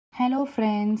Hello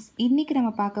friends, இன்னைக்கு நம்ம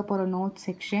பார்க்க போகிற நோட்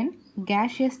செக்ஷன்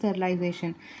gaseous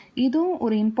sterilization. இதுவும்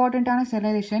ஒரு இம்பார்ட்டண்ட்டான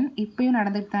ஸ்டெரிலைசேஷன் இப்பயும்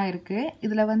நடந்துட்டு தான் இருக்குது.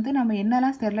 இதில் வந்து நம்ம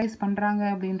என்னெல்லாம் ஸ்டெரிலைஸ் பண்ணுறாங்க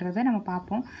அப்படின்றத நம்ம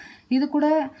பார்ப்போம். இது கூட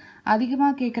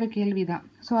அதிகமாக கேட்குற கேள்வி தான்.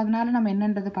 ஸோ அதனால் நம்ம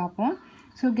என்னன்றது பார்ப்போம்.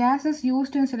 So gases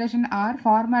used in sterilization are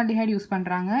formaldehyde use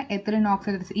பண்ணுறாங்க, ethylene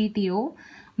oxide ETO,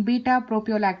 beta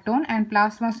propiolactone and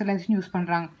plasma sterilization use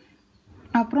பண்ணுறாங்க.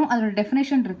 அப்புறம் அதோட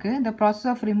டெஃபினேஷன் இருக்குது. the process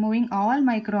of removing all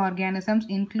microorganisms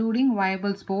including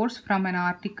viable spores from an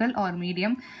article or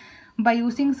medium by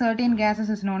using certain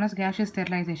gases is known as gaseous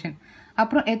sterilization.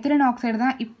 அப்புறம் ethylene oxide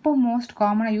தான் இப்போ most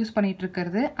காமனாக use பண்ணிகிட்டு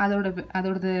இருக்கிறது.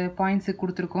 அதோடது பாயிண்ட்ஸு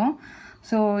கொடுத்துருக்கோம்.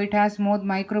 So it has more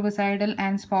மைக்ரோபிசைடல்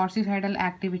and ஸ்பார்சிசைடல்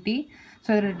activity. So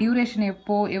இதோட duration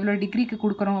எவ்வளோ டிகிரிக்கு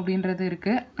கொடுக்குறோம் அப்படின்றது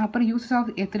இருக்குது. அப்புறம் யூசஸ் ஆஃப்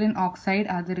எத்திலின் ஆக்சைடு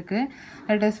அது இருக்குது.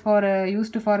 It is for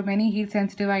used for many heat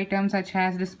sensitive items such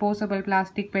has disposable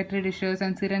plastic petri dishes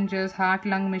and சிரஞ்சஸ், heart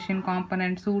lung machine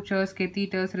component, sutures,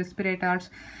 கெத்தீட்டர்ஸ், respirators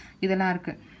இதெல்லாம்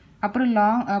இருக்குது.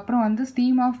 அப்புறம் வந்து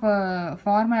ஸ்டீம் ஆஃப்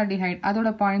ஃபார்மால்டிஹைட் அதோட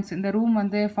பாயிண்ட்ஸ், இந்த ரூம்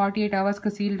வந்து 48 ஹவர்ஸ்க்கு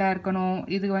சீல்டாக இருக்கணும்.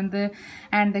 இது வந்து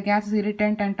and the case is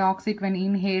irritant and toxic when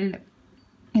inhaled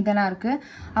இதெல்லாம் இருக்குது.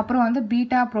 அப்புறம் வந்து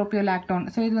பீட்டா ப்ரோபியோலாக்டோன்.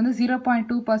 ஸோ இது வந்து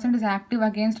 0.2% is active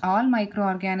against all micro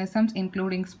organisms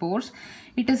including spores.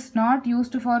 It is not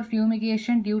used for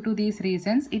fumigation due to these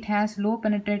reasons. It has low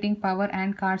penetrating power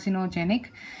and carcinogenic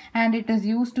and it is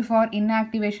used for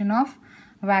inactivation of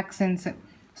vaccines.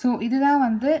 So இதுதான்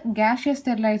வந்து gaseous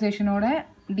ஸ்டெரிலைசேஷனோட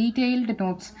detailed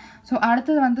notes. So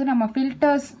அடுத்தது வந்து நம்ம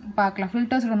filters பார்க்கலாம்,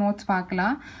 ஃபில்டர்ஸோட notes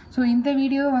பார்க்கலாம். So இந்த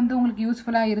video வந்து உங்களுக்கு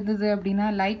யூஸ்ஃபுல்லாக இருந்தது அப்படின்னா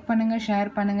லைக் பண்ணுங்கள், ஷேர்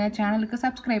பண்ணுங்கள், சேனலுக்கு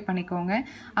சப்ஸ்கிரைப் பண்ணிக்கோங்க.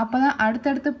 அப்போ தான்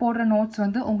அடுத்தடுத்து போடுற நோட்ஸ்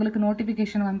வந்து உங்களுக்கு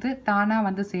நோட்டிஃபிகேஷன் வந்து தானாக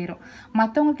வந்து சேரும்.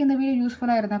 மற்றவங்களுக்கு இந்த வீடியோ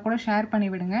யூஸ்ஃபுல்லாக இருந்தால் கூட ஷேர் பண்ணி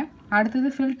விடுங்க.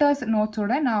 அடுத்தது ஃபில்டர்ஸ்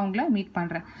நோட்ஸோட நான் உங்களை மீட்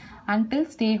பண்ணுறேன். Until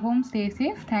stay home, stay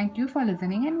safe. Thank you for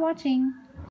listening and watching.